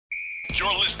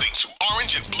You're listening to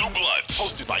Orange and Blue Bloods,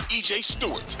 hosted by EJ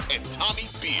Stewart and Tommy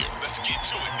Beer. Let's get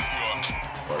to it, New York.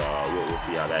 But we'll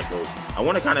see how that goes. I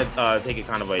want to kind of take a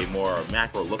kind of a more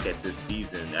macro look at this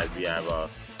season as we have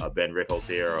Ben Rickles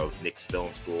here of Knicks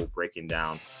Film School breaking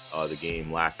down the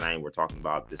game last night. We're talking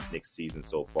about this Knicks season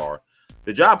so far.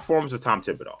 The job performance of Tom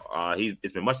Thibodeau.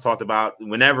 It's been much talked about.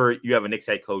 Whenever you have a Knicks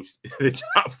head coach, the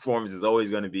job performance is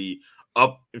always going to be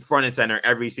up in front and center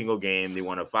every single game. They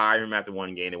want to fire him after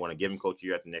one game. They want to give him coach of the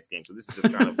year at the next game. So this is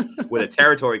just kind of where the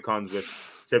territory comes with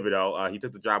Thibodeau. He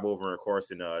took the job over, of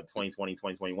course, in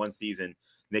 2020-2021 season.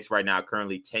 Knicks right now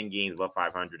currently 10 games above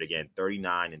 500. Again,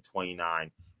 39-29,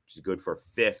 which is good for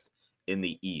fifth in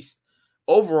the East.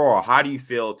 Overall, how do you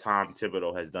feel Tom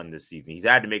Thibodeau has done this season? He's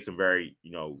had to make some very,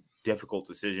 difficult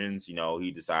decisions.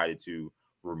 He decided to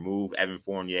remove Evan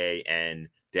Fournier and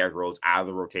Derrick Rose out of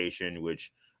the rotation,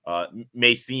 which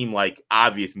may seem like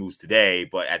obvious moves today,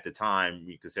 but at the time,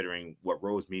 considering what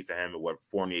Rose means to him and what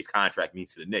Fournier's contract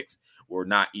means to the Knicks, were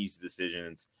not easy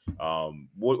decisions.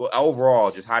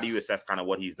 Overall, just how do you assess kind of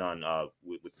what he's done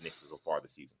with the Knicks so far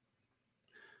this season?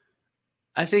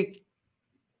 I think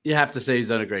you have to say he's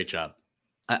done a great job.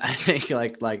 I think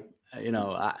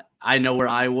I know where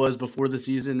I was before the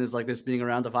season is like this being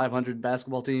around the 500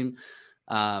 basketball team.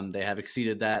 They have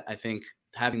exceeded that. I think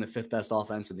having the fifth best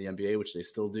offense in the NBA, which they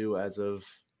still do as of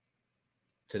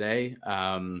today,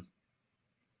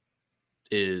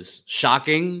 is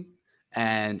shocking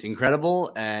and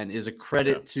incredible and is a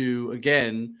credit to,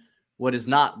 again, what is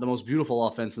not the most beautiful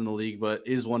offense in the league, but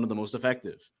is one of the most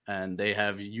effective. And they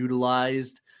have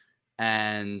utilized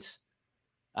and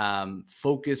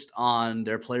focused on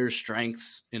their players'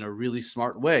 strengths in a really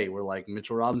smart way. Where like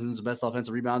Mitchell Robinson's the best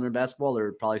offensive rebounder in basketball,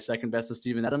 or probably second best to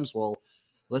Steven Adams. Well,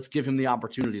 let's give him the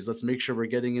opportunities. Let's make sure we're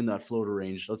getting in that floater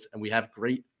range. And we have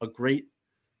a great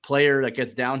player that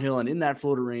gets downhill and in that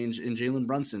floater range in Jalen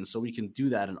Brunson. So we can do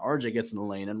that. And RJ gets in the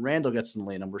lane and Randall gets in the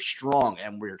lane and we're strong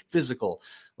and we're physical.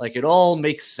 Like it all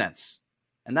makes sense.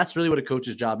 And that's really what a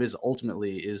coach's job is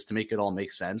ultimately, is to make it all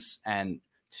make sense and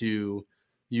to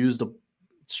use the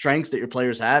strengths that your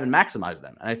players have and maximize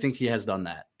them. And I think he has done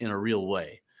that in a real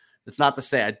way. It's not to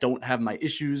say I don't have my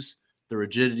issues. The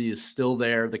rigidity is still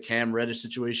there. The Cam Reddish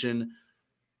situation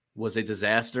was a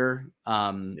disaster.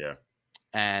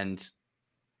 And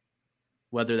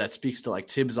whether that speaks to like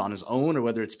Tibbs on his own or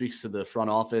whether it speaks to the front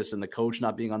office and the coach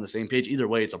not being on the same page, either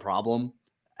way, it's a problem.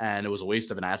 And it was a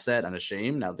waste of an asset and a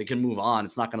shame. Now they can move on.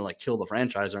 It's not going to like kill the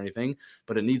franchise or anything,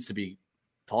 but it needs to be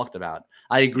talked about.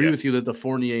 I agree with you that the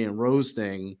Fournier and Rose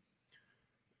thing,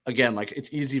 again, like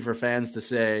it's easy for fans to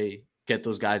say, get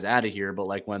those guys out of here. But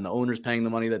like when the owner's paying the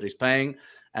money that he's paying,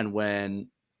 and when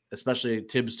especially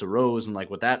Tibbs to Rose and like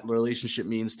what that relationship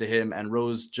means to him and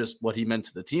Rose, just what he meant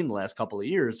to the team the last couple of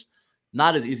years,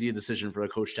 not as easy a decision for a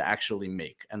coach to actually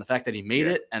make. And the fact that he made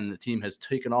it and the team has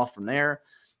taken off from there,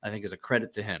 I think is a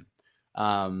credit to him.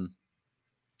 I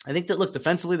think that, look,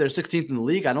 defensively, they're 16th in the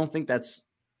league. I don't think that's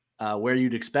where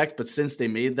you'd expect, but since they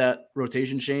made that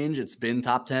rotation change, it's been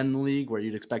top 10 in the league where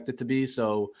you'd expect it to be.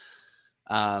 So,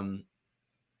 and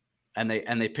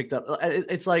they picked up,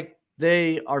 it's like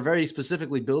they are very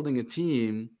specifically building a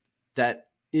team that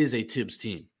is a Tibbs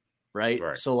team, right?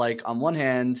 So like on one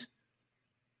hand,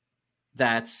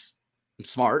 that's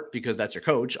smart because that's your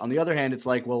coach. On the other hand, it's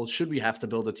like, well, should we have to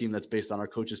build a team that's based on our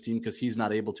coach's team because he's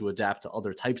not able to adapt to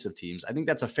other types of teams? I think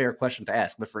that's a fair question to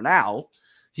ask. But for now,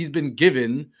 he's been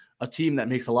given a team that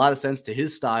makes a lot of sense to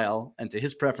his style and to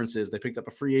his preferences. They picked up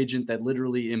a free agent that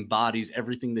literally embodies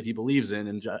everything that he believes in.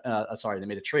 And they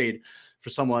made a trade for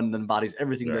someone that embodies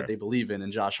everything that they believe in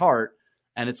Josh Hart.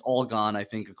 And it's all gone, I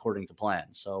think, according to plan.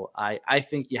 So I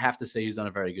think you have to say he's done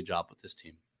a very good job with this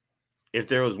team. If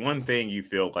there was one thing you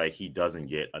feel like he doesn't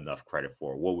get enough credit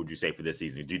for, what would you say for this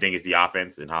season? Do you think it's the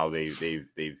offense and how they've because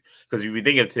if you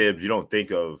think of Tibbs, you don't think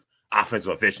of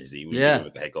offensive efficiency. When you think of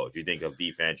as a head coach, you think of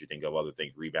defense, you think of other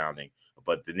things, rebounding.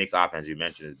 But the Knicks offense you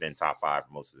mentioned has been top 5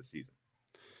 for most of the season.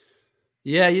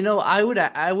 Yeah, I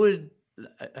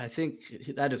think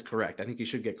that is correct. I think he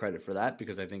should get credit for that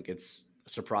because I think it's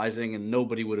surprising and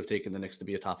nobody would have taken the Knicks to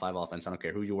be a top 5 offense. I don't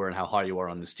care who you were and how high you are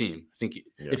on this team. I think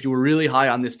if you were really high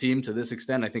on this team to this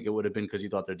extent, I think it would have been because you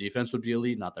thought their defense would be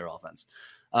elite, not their offense.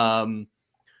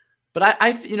 But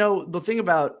I the thing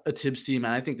about a Tibbs team,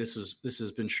 and I think this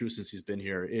has been true since he's been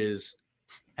here, is,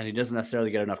 and he doesn't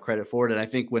necessarily get enough credit for it. And I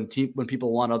think when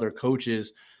people want other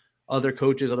coaches, other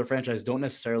franchises don't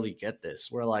necessarily get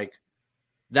this. Where like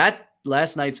that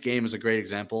last night's game is a great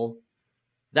example.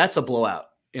 That's a blowout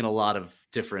in a lot of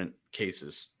different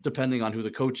cases, depending on who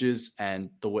the coach is and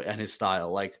the way and his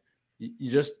style. Like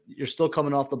you're still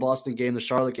coming off the Boston game. The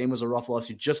Charlotte game was a rough loss.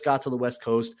 You just got to the West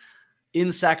Coast.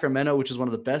 in Sacramento, which is one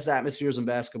of the best atmospheres in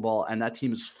basketball, and that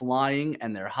team is flying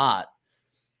and they're hot,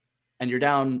 and you're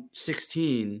down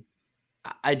 16,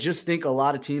 I just think a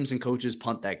lot of teams and coaches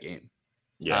punt that game.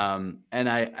 Yeah. And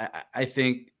I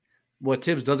think what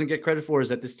Tibbs doesn't get credit for is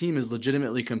that this team is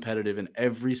legitimately competitive in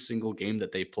every single game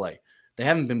that they play. They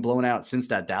haven't been blown out since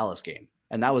that Dallas game.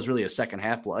 And that was really a second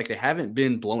half blow. Like, they haven't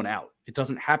been blown out. It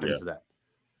doesn't happen to them.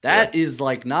 That is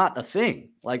like not a thing.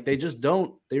 Like, they just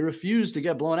don't, they refuse to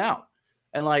get blown out.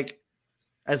 And like,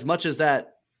 as much as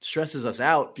that stresses us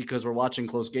out because we're watching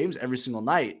close games every single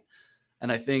night,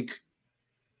 and I think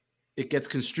it gets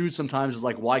construed sometimes as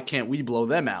like, why can't we blow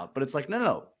them out? But it's like,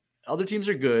 no. Other teams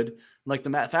are good. Like,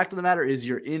 the fact of the matter is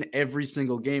you're in every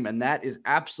single game, and that is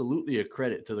absolutely a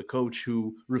credit to the coach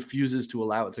who refuses to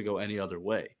allow it to go any other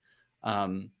way.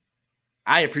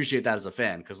 I appreciate that as a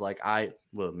fan because, like,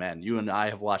 you and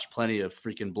I have watched plenty of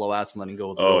freaking blowouts and letting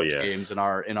go of the games in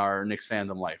our Knicks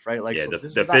fandom life, right? Like,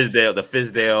 the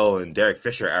Fizdale and Derek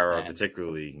Fisher era,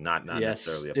 particularly not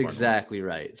necessarily a fun exactly one.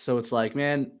 Right. So it's like,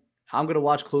 man, I'm going to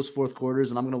watch close fourth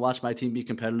quarters, and I'm going to watch my team be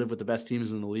competitive with the best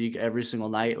teams in the league every single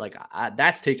night. Like,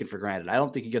 that's taken for granted. I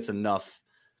don't think he gets enough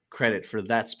credit for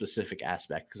that specific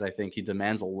aspect because I think he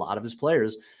demands a lot of his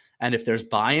players. And if there's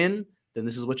buy-in, then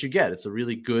this is what you get. It's a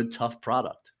really good, tough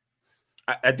product.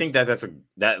 I think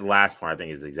that last part I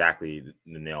think is exactly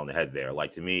the nail on the head there.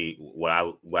 Like, to me, what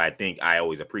I think I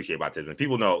always appreciate about Tibbs, and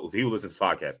people listen to this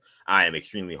podcast, I am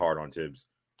extremely hard on Tibbs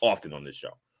often on this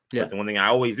show. Yeah. But the one thing I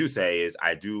always do say is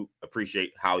I do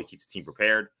appreciate how he keeps the team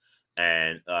prepared.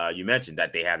 And you mentioned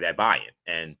that they have that buy-in.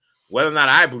 And whether or not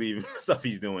I believe in the stuff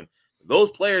he's doing,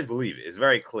 those players believe it. It's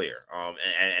very clear.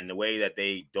 And the way that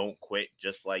they don't quit,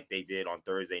 just like they did on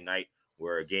Thursday night,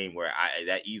 where a game where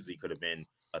that easily could have been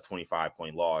a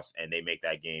 25-point loss, and they make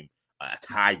that game a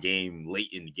tie game late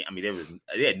in the game. I mean,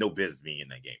 they had no business being in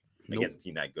that game against a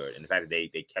team that good. And the fact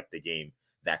that they kept the game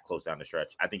that close down the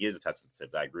stretch, I think is a testament to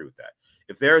Tibbs. I agree with that.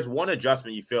 If there's one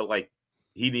adjustment you feel like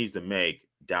he needs to make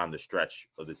down the stretch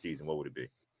of the season, what would it be?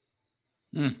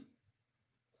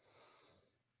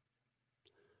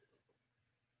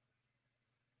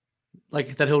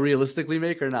 Like, that he'll realistically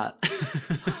make or not?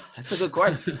 That's a good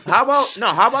question. How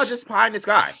about just behind this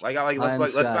guy? Let's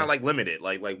not limit it.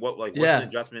 What's an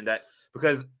adjustment that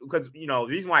because the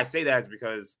reason why I say that is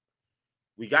because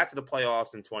we got to the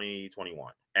playoffs in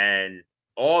 2021, and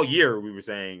all year we were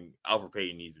saying Elfrid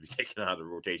Payton needs to be taken out of the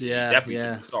rotation. He definitely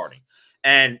should be starting.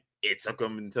 And it took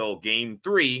him until game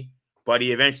 3, but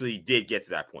he eventually did get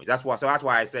to that point. That's why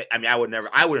I say, I mean, I wouldn't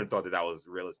have thought that was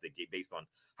realistic based on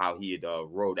how he had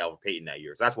rode Elfrid Payton that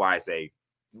year. So that's why I say,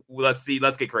 let's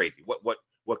get crazy.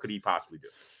 What could he possibly do?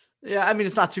 Yeah, I mean,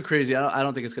 it's not too crazy. I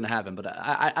don't think it's going to happen, but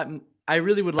I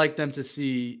really would like them to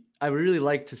see. I would really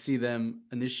like to see them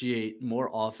initiate more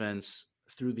offense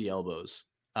through the elbows.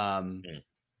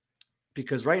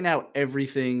 Because right now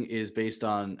everything is based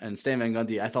on, and Stan Van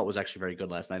Gundy, I thought was actually very good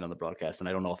last night on the broadcast, and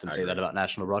I don't often say that about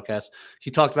national broadcasts.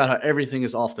 He talked about how everything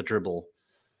is off the dribble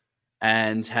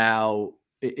and how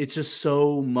it's just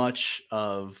so much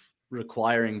of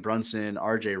requiring Brunson,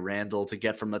 RJ Randall to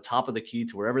get from the top of the key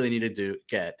to wherever they needed to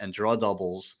get and draw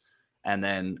doubles and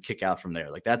then kick out from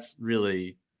there. Like, that's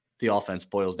really the offense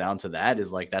boils down to. That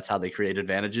is like, that's how they create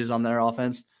advantages on their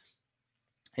offense.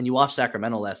 And you watched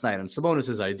Sacramento last night, and Sabonis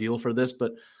is ideal for this,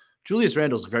 but Julius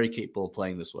Randle's very capable of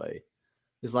playing this way.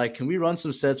 It's like, can we run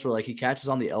some sets where like he catches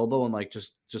on the elbow and like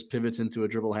just pivots into a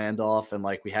dribble handoff, and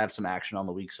like we have some action on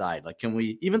the weak side? Like, can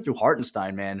we, even through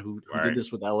Hartenstein, man, who did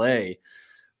this with LA,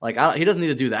 like he doesn't need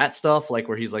to do that stuff, like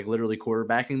where he's like literally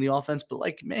quarterbacking the offense, but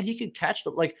like, man, he can catch the,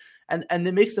 like, and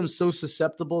it makes them so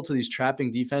susceptible to these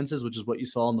trapping defenses, which is what you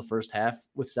saw in the first half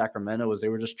with Sacramento, is they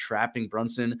were just trapping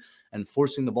Brunson and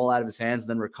forcing the ball out of his hands, and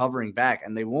then recovering back,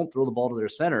 and they won't throw the ball to their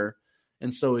center.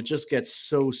 And so it just gets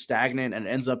so stagnant and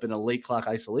ends up in a late clock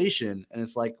isolation. And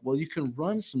it's like, well, you can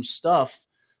run some stuff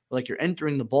like you're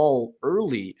entering the ball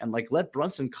early and like let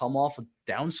Brunson come off a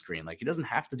down screen. Like, he doesn't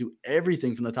have to do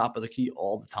everything from the top of the key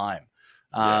all the time.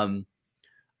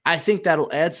 I think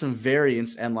that'll add some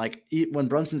variance. And like when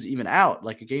Brunson's even out,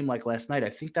 like a game like last night, I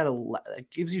think that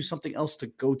gives you something else to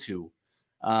go to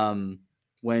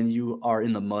when you are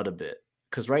in the mud a bit.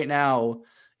 Because right now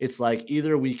it's like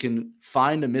either we can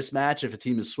find a mismatch if a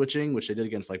team is switching, which they did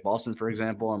against like Boston, for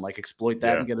example, and like exploit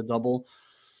that and get a double,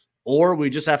 or we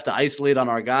just have to isolate on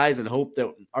our guys and hope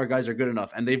that our guys are good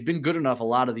enough. And they've been good enough a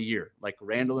lot of the year. Like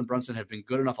Randall and Brunson have been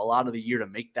good enough a lot of the year to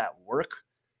make that work.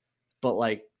 But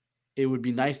like, it would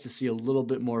be nice to see a little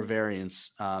bit more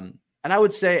variance. And I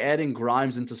would say adding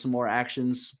Grimes into some more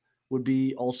actions would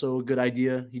be also a good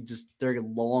idea. There are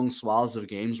long swaths of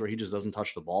games where he just doesn't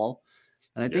touch the ball.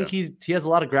 And I think he has a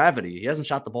lot of gravity. He hasn't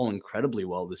shot the ball incredibly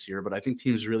well this year, but I think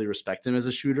teams really respect him as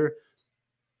a shooter.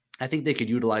 I think they could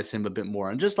utilize him a bit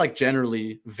more and just like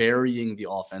generally varying the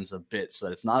offense a bit so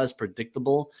that it's not as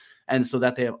predictable and so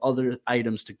that they have other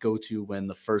items to go to when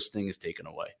the first thing is taken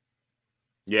away.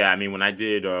 Yeah, I mean, when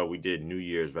we did New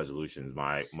Year's resolutions,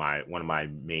 my one of my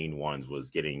main ones was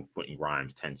getting Quentin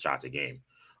Grimes 10 shots a game,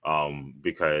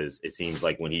 because it seems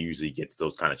like when he usually gets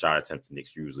those kind of shot attempts, the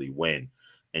Knicks usually win.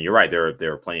 And you're right, there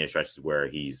are plenty of stretches where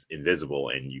he's invisible,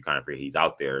 and you kind of forget he's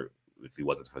out there if he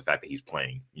wasn't for the fact that he's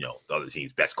playing, the other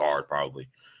team's best guard probably.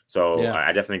 So yeah.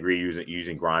 I definitely agree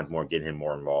using Grimes more, getting him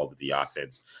more involved with the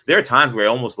offense. There are times where it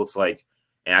almost looks like,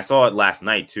 and I saw it last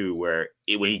night too, where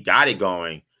when he got it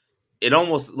going, it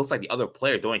almost looks like the other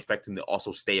players don't expect him to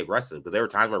also stay aggressive. Because there were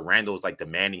times where Randle was like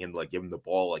demanding him to like give him the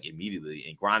ball like immediately,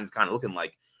 and Grimes kind of looking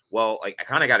like, well, like I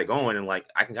kind of got it going, and like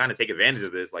I can kind of take advantage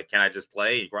of this. Like, can I just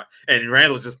play? And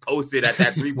Randle just posted at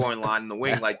that 3-point line in the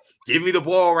wing, like, give me the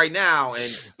ball right now.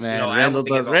 And man,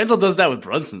 Randle does that with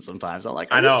Brunson sometimes. I'm like,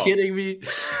 are you kidding me?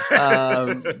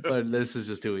 But this is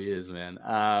just who he is, man.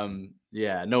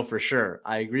 Yeah, no, for sure,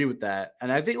 I agree with that. And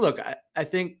I think, look, I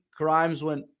think Grimes,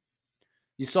 when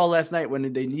you saw last night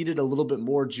when they needed a little bit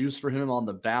more juice for him on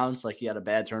the bounce, like he had a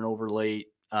bad turnover late.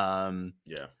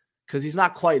 Yeah. Because he's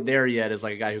not quite there yet as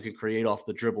like a guy who can create off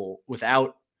the dribble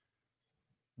without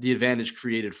the advantage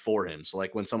created for him. So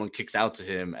like when someone kicks out to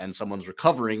him and someone's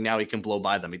recovering, now he can blow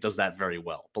by them. He does that very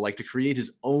well. But like to create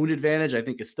his own advantage, I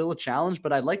think is still a challenge.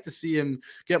 But I'd like to see him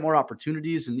get more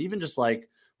opportunities, and even just like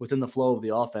within the flow of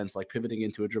the offense, like pivoting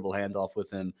into a dribble handoff with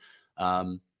him,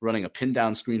 running a pin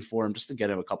down screen for him just to get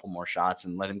him a couple more shots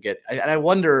and let him get. And I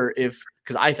wonder if,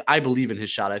 because I believe in his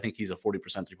shot. I think he's a 40%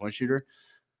 3-point shooter.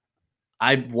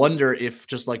 I wonder if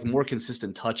just like more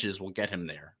consistent touches will get him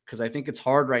there. Because I think it's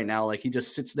hard right now. Like he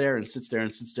just sits there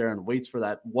and waits for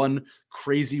that one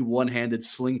crazy one-handed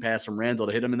sling pass from Randle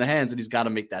to hit him in the hands, and he's got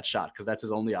to make that shot because that's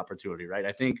his only opportunity, right?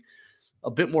 I think a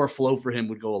bit more flow for him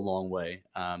would go a long way.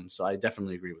 So I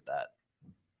definitely agree with that.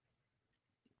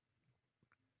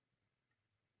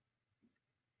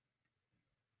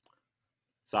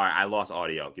 Sorry, I lost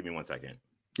audio. Give me 1 second.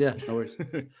 Yeah, no worries.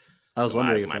 I was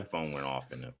wondering if my phone went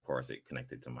off, and of course it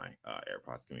connected to my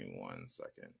AirPods. Give me 1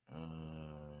 second.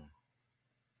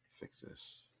 Fix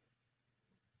this.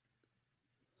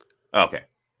 Okay.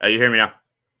 You hear me now?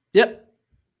 Yep.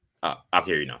 I'll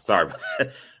hear you now. Sorry about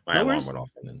that. My alarm went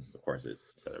off, and then of course it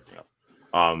set everything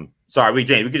up. Sorry,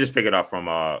 James, we could just pick it up from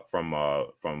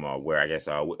where I guess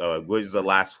what was the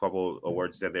last couple of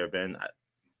words that there have been?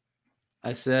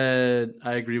 I said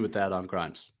I agree with that on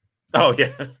Grimes. Oh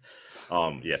yeah.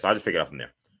 Yeah, so I'll just pick it up from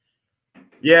there.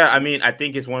 Yeah, I mean, I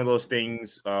think it's one of those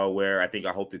things where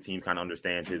I hope the team kind of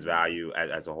understands his value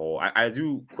as a whole. I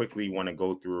do quickly want to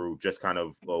go through just kind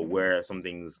of where some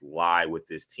things lie with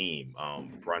this team.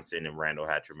 Brunson and Randle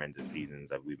had tremendous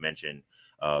seasons, as we mentioned.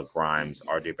 Grimes,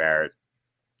 RJ Barrett,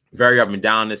 very up and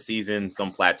down this season.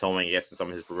 Some plateauing, I guess, in some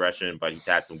of his progression, but he's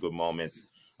had some good moments.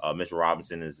 Mitchell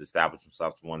Robinson has established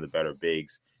himself as one of the better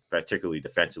bigs, particularly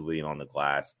defensively and on the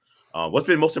glass. What's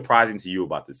been most surprising to you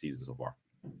about this season so far,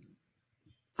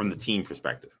 from the team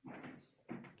perspective?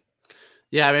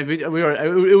 Yeah, I mean, it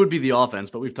would be the offense,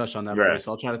 but we've touched on that already,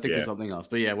 so I'll try to think of something else.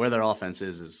 But yeah, where their offense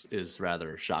is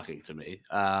rather shocking to me.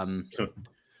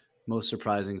 Most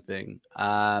surprising thing,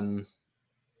 I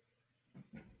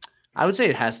would say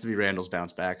it has to be Randle's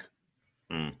bounce back.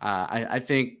 I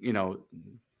think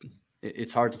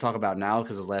it's hard to talk about now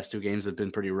because his last 2 games have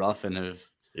been pretty rough, and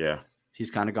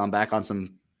he's kind of gone back on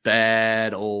some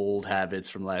bad old habits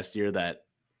from last year that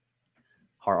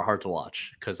are hard to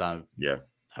watch because I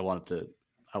wanted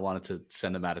to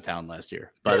send him out of town last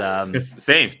year, but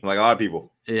same like a lot of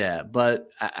people. Yeah, but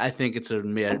I think it's a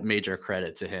major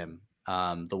credit to him.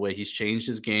 The way he's changed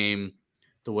his game,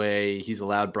 the way he's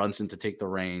allowed Brunson to take the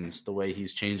reins, the way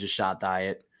he's changed his shot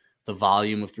diet, the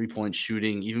volume of 3-point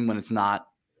shooting, even when he's not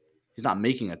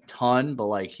making a ton, but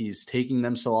like he's taking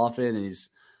them so often, and he's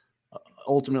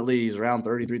around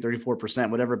 33, 34%,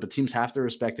 whatever, but teams have to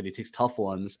respect it. He takes tough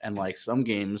ones, and like some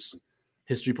games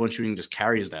his 3-point shooting just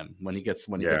carries them when he gets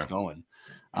going.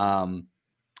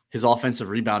 His offensive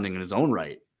rebounding in his own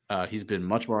right. He's been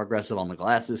much more aggressive on the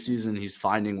glass this season. He's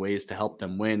finding ways to help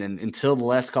them win. And until the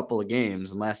last couple of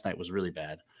games, and last night was really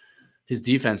bad, his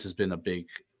defense has been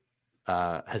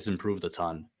has improved a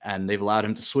ton, and they've allowed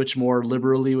him to switch more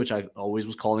liberally, which I always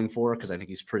was calling for because I think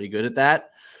he's pretty good at that.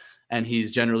 And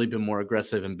he's generally been more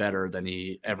aggressive and better than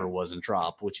he ever was in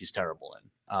drop, which he's terrible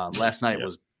in. Last night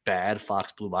was bad.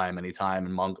 Fox blew by him anytime,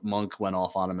 and Monk went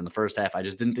off on him in the first half. I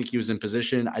just didn't think he was in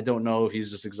position. I don't know if he's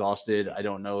just exhausted. I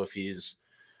don't know if he's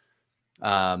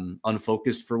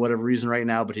unfocused for whatever reason right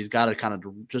now, but he's got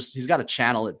to he's got to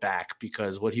channel it back,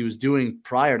 because what he was doing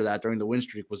prior to that during the win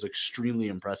streak was extremely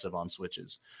impressive on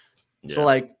switches. Yeah. So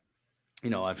like,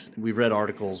 we've read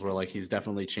articles where like he's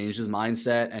definitely changed his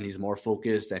mindset and he's more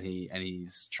focused and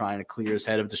he's trying to clear his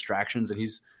head of distractions, and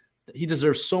he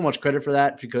deserves so much credit for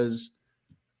that, because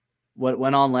what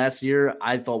went on last year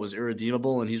I thought was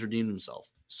irredeemable, and he's redeemed himself.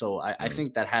 So I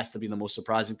think that has to be the most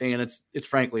surprising thing, and it's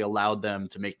frankly allowed them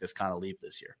to make this kind of leap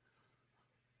this year.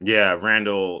 Yeah,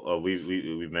 Randall,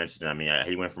 we've mentioned. I mean,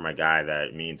 he went from a guy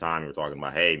that me and Tommy were talking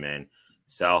about. Hey, man,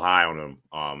 sell high on him.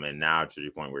 And now to the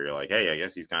point where you're like, hey, I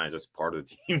guess he's kind of just part of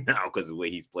the team now, because the way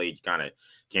he's played, you kind of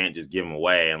can't just give him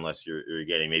away unless you're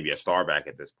getting maybe a star back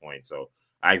at this point. So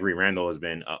I agree. Randall has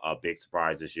been a big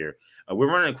surprise this year.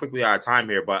 We're running quickly out of time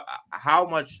here, but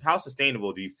how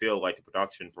sustainable do you feel like the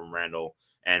production from Randall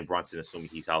and Brunson, assuming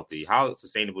he's healthy? How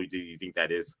sustainable do you think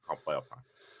that is come playoff time?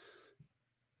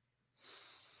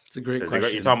 It's a great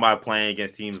question. You're talking about playing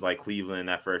against teams like Cleveland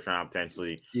that first round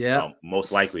potentially. Yeah.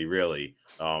 Most likely, really.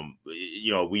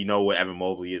 We know what Evan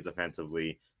Mobley is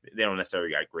defensively. They don't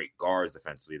necessarily got great guards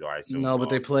defensively, though, I assume. No, but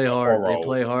they play hard. They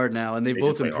play hard now, and they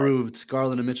both improved. Hard.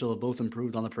 Garland and Mitchell have both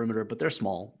improved on the perimeter, but they're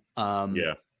small.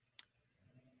 Yeah.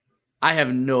 I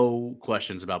have no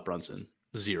questions about Brunson.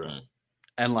 Zero.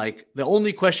 And like the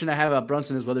only question I have about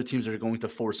Brunson is whether teams are going to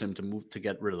force him to move to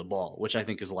get rid of the ball, which I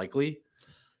think is likely.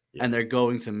 Yeah. And they're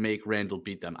going to make Randall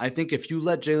beat them. I think if you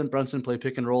let Jalen Brunson play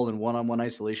pick and roll in one-on-one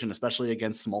isolation, especially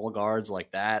against small guards like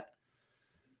that,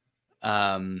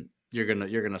 you're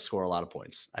gonna score a lot of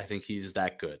points. I think he's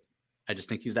that good. I just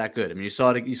think he's that good. I mean, you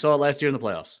saw it last year in the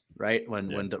playoffs, right?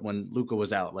 When Luka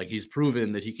was out, like he's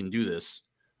proven that he can do this,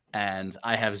 and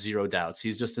I have zero doubts.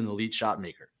 He's just an elite shot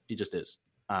maker. He just is.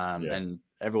 And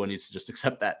everyone needs to just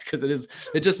accept that, because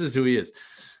it just is who he is.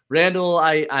 Randall,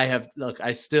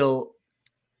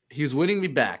 he's winning me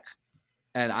back.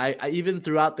 And I even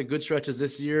throughout the good stretches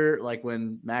this year, like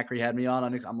when Macri had me on,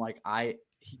 I'm like, I'm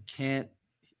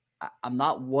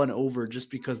not won over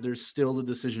just because there's still the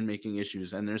decision-making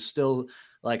issues. And there's still,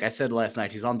 like I said last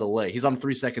night, he's on delay. He's on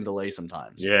 3-second delay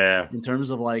sometimes. Yeah. In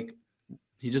terms of like,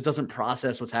 he just doesn't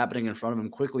process what's happening in front of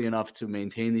him quickly enough to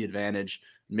maintain the advantage,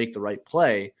 make the right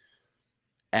play.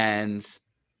 And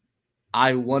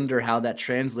I wonder how that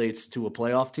translates to a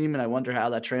playoff team. And I wonder how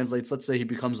that translates. Let's say he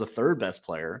becomes the third best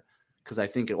player, because I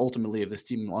think ultimately if this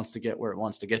team wants to get where it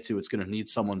wants to get to, it's going to need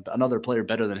another player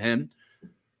better than him.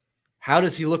 How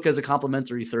does he look as a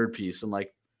complementary third piece? And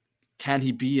like, can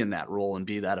he be in that role and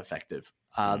be that effective?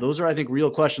 Those are, I think,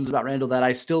 real questions about Randall that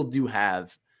I still do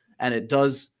have. And it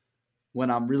does,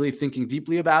 when I'm really thinking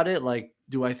deeply about it, like,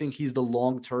 do I think he's the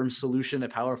long-term solution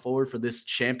at power forward for this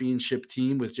championship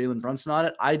team with Jalen Brunson on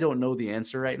it? I don't know the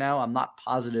answer right now. I'm not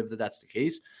positive that that's the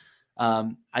case.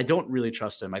 I don't really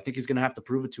trust him. I think he's going to have to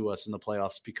prove it to us in the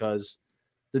playoffs, because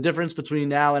the difference between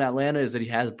now and Atlanta is that he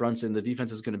has Brunson. The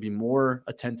defense is going to be more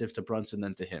attentive to Brunson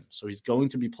than to him. So he's going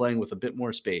to be playing with a bit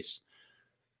more space,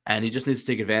 and he just needs to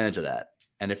take advantage of that.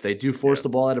 And if they do force the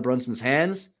ball out of Brunson's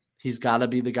hands, he's got to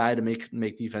be the guy to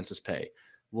make defenses pay.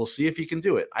 We'll see if he can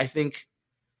do it. I think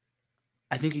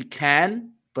he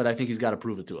can, but I think he's got to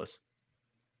prove it to us.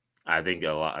 I think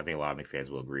a lot of Knicks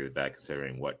fans will agree with that,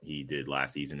 considering what he did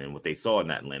last season and what they saw in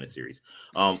that Atlanta series.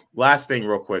 Last thing,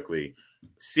 real quickly,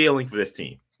 ceiling for this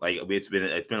team. Like it's been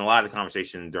a lot of the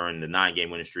conversation during the 9-game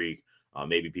winning streak.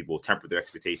 Maybe people tempered their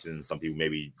expectations. Some people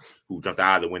maybe who jumped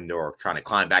out of the window or trying to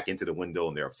climb back into the window,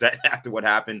 and they're upset after what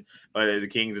happened. The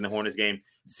Kings and the Hornets game.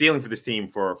 Ceiling for this team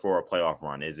for a playoff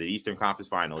run. Is it Eastern Conference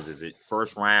Finals? Is it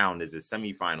first round? Is it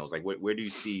semifinals? Like where do you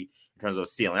see in terms of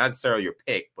ceiling? Not necessarily your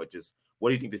pick, but just what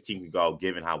do you think this team can go,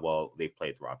 given how well they've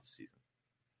played throughout the season?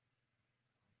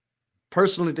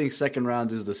 Personally, think second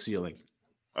round is the ceiling.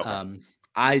 Okay.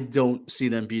 I don't see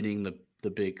them beating the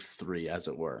big three, as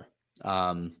it were.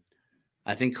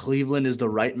 I think Cleveland is the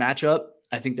right matchup.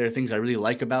 I think there are things I really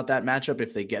like about that matchup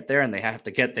if they get there, and they have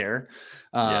to get there.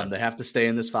 They have to stay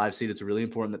in this 5 seed. It's really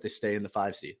important that they stay in the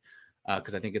 5 seed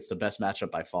because I think it's the best matchup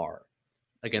by far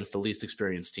against the least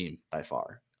experienced team by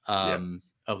far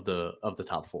of the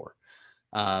top 4.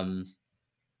 I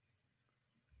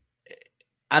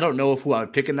don't know who I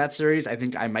would pick in that series. I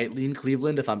think I might lean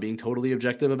Cleveland if I'm being totally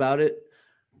objective about it,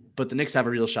 but the Knicks have a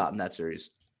real shot in that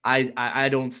series. I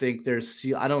don't think they're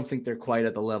quite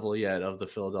at the level yet of the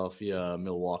Philadelphia,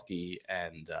 Milwaukee,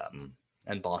 and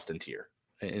Boston tier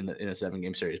in a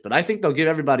 7-game series. But I think they'll give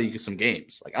everybody some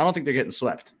games. Like I don't think they're getting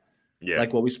swept. Yeah.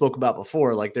 Like what we spoke about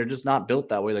before. Like they're just not built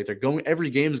that way. Like every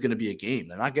game is going to be a game.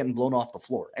 They're not getting blown off the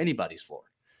floor, anybody's floor.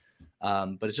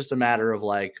 But it's just a matter of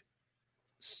like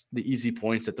the easy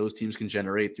points that those teams can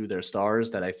generate through their stars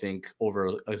that I think over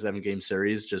a 7-game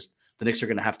series, just the Knicks are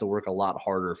going to have to work a lot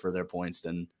harder for their points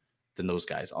than those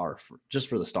guys are just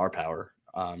for the star power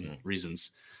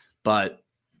reasons. But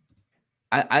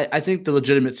I think the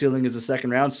legitimate ceiling is the second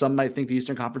round. Some might think the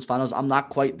Eastern Conference Finals. I'm not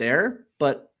quite there,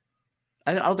 but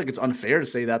I don't think it's unfair to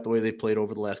say that the way they've played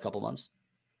over the last couple months.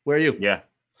 Where are you? Yeah.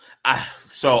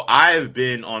 So I've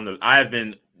been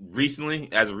recently,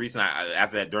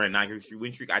 after that, during a 9-game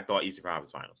win streak, I thought Eastern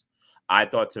Conference Finals. I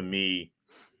thought, to me,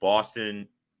 Boston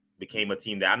became a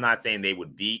team that I'm not saying they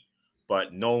would beat,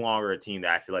 but no longer a team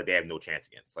that I feel like they have no chance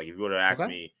against. Like, if you would have asked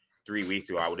me 3 weeks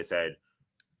ago, I would have said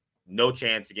no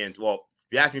chance against, well,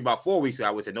 if you asked me about 4 weeks ago,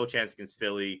 I would say no chance against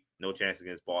Philly, no chance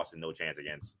against Boston, no chance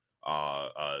against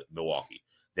Milwaukee.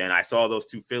 Then I saw those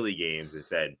 2 Philly games and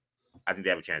said, I think they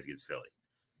have a chance against Philly.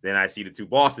 Then I see the 2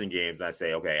 Boston games and I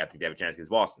say, okay, I think they have a chance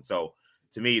against Boston. So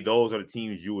to me, those are the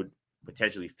teams you would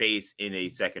potentially face in a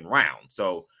second round.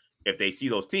 So if they see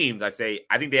those teams, I say,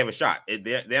 I think they have a shot.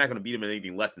 They're not going to beat them in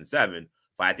anything less than 7,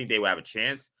 but I think they will have a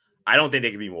chance. I don't think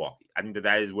they can beat Milwaukee. I think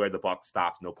that is where the buck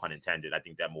stops, no pun intended. I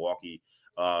think that Milwaukee,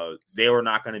 they were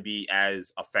not going to be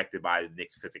as affected by the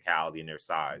Knicks' physicality and their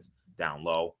size down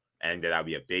low. And that would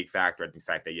be a big factor. I think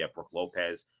the fact that you have Brook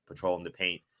Lopez patrolling the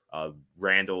paint,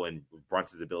 Randall and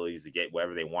Brunson's abilities to get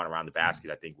whatever they want around the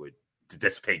basket, I think would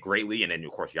dissipate greatly. And then,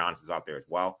 of course, Giannis is out there as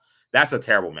well. That's a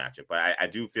terrible matchup. But I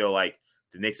do feel like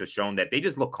the Knicks have shown that they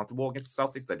just look comfortable against the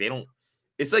Celtics. Like, they don't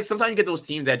 – it's like sometimes you get those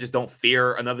teams that just don't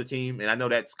fear another team. And I know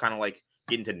that's kind of like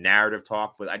getting to narrative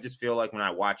talk, but I just feel like when I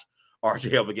watch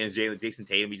RJ up against Jason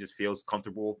Tatum, he just feels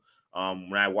comfortable.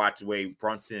 When I watch the way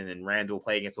Brunson and Randall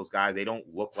play against those guys, they don't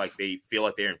look like they feel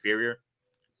like they're inferior.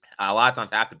 A lot of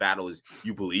times, half the battle is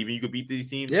you believing you could beat these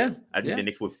teams. Yeah, I think the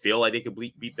Knicks would feel like they could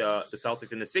beat the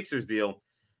Celtics. And the Sixers deal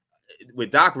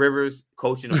with Doc Rivers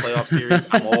coaching a playoff series,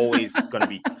 I'm always going to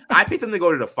be. I picked them to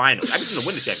go to the finals. I picked them to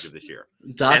win the championship this year.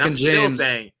 Doc and I'm James. still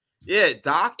saying, yeah,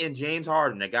 Doc and James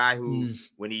Harden, a guy who,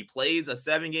 when he plays a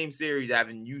 7-game series,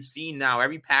 having you seen now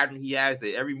every pattern he has,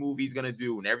 that every move he's going to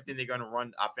do, and everything they're going to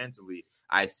run offensively,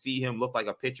 I see him look like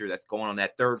a pitcher that's going on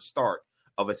that third start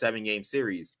of a 7-game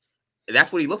series.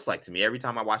 That's what he looks like to me every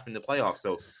time I watch him in the playoffs.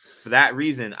 So for that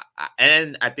reason,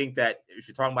 and I think that if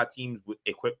you're talking about teams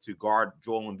equipped to guard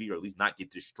Joel Embiid or at least not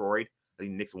get destroyed, I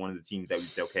think Knicks are one of the teams that we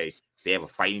say, okay, they have a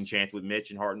fighting chance with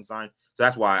Mitch and Hartenstein. So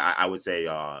that's why I would say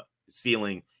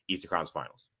ceiling Eastern Conference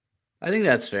Finals. I think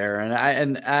that's fair,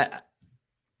 and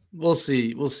we'll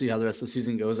see how the rest of the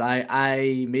season goes.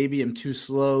 I maybe am too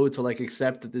slow to like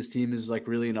accept that this team is like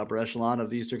really an upper echelon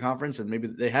of the Eastern Conference, and maybe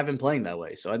they have been playing that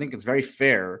way. So I think it's very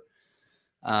fair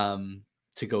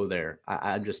to go there.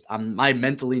 I'm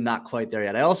mentally not quite there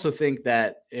yet. I also think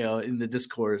that, in the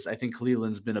discourse, I think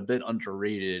Cleveland's been a bit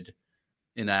underrated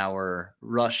in our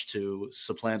rush to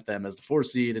supplant them as the 4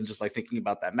 seed, and just like thinking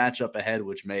about that matchup ahead,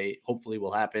 which hopefully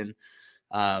will happen.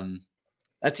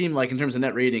 That team, like in terms of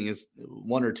net rating, is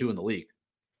 1 or 2 in the league.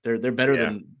 They're better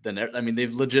than I mean,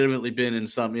 they've legitimately been in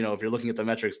some, if you're looking at the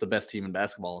metrics, the best team in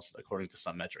basketball according to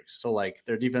some metrics. So like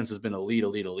their defense has been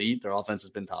elite. Their offense has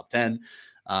been top 10.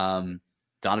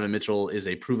 Donovan Mitchell is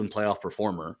a proven playoff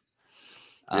performer.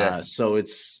 So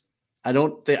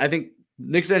I think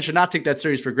Knicks fans should not take that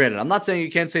series for granted. I'm not saying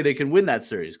you can't say they can win that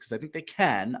series, because I think they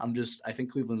can. I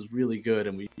think Cleveland's really good,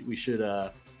 and we should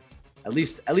at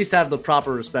least have the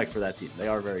proper respect for that team. They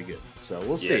are very good. So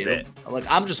we'll see.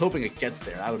 I'm just hoping it gets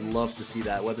there. I would love to see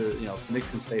that, whether, if the Knicks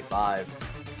can stay 5,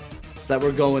 so that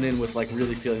we're going in with like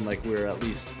really feeling like we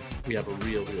have a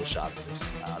real shot at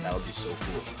this. That would be so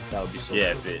cool. That would be so cool.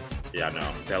 I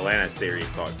know. The Atlanta series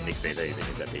thought Knicks fans anything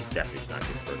is that they definitely should not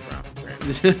get the first round for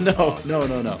granted. No.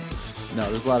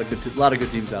 There's a lot of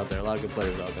good teams out there, a lot of good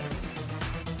players out there.